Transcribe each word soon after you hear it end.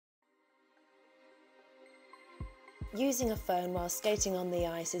Using a phone while skating on the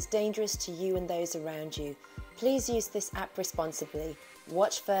ice is dangerous to you and those around you. Please use this app responsibly.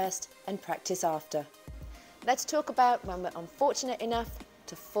 Watch first and practice after. Let's talk about when we're unfortunate enough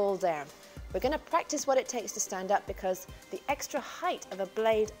to fall down. We're going to practice what it takes to stand up because the extra height of a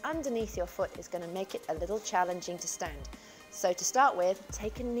blade underneath your foot is going to make it a little challenging to stand. So to start with,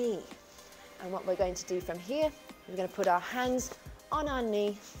 take a knee. And what we're going to do from here, we're going to put our hands on our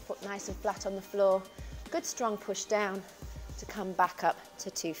knee, foot nice and flat on the floor. Good strong push down to come back up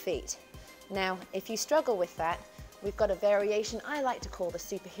to 2 feet. Now, if you struggle with that, we've got a variation I like to call the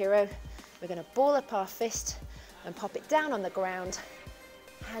superhero. We're going to ball up our fist and pop it down on the ground,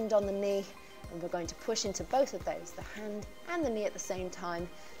 hand on the knee, and we're going to push into both of those, the hand and the knee at the same time,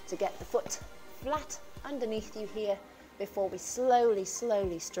 to get the foot flat underneath you here before we slowly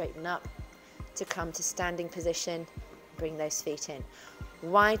straighten up to come to standing position, bring those feet in.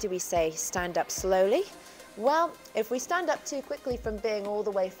 Why do we say stand up slowly? Well, if we stand up too quickly from being all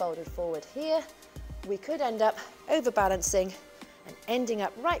the way folded forward here, we could end up overbalancing and ending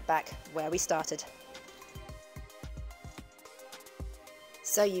up right back where we started.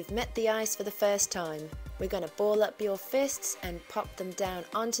 So you've met the ice for the first time. We're going to ball up your fists and pop them down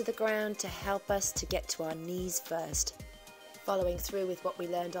onto the ground to help us to get to our knees first. Following through with what we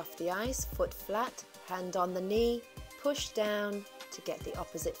learned off the ice, foot flat, hand on the knee, push down to get the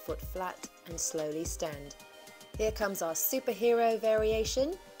opposite foot flat and slowly stand. Here comes our superhero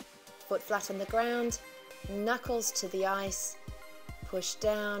variation. Foot flat on the ground, knuckles to the ice, push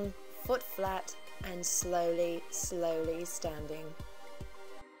down, foot flat and slowly standing.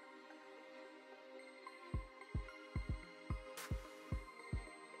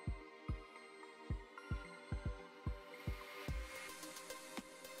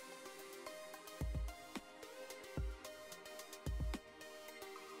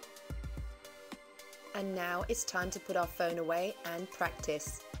 And now it's time to put our phone away and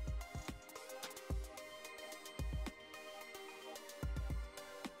practice.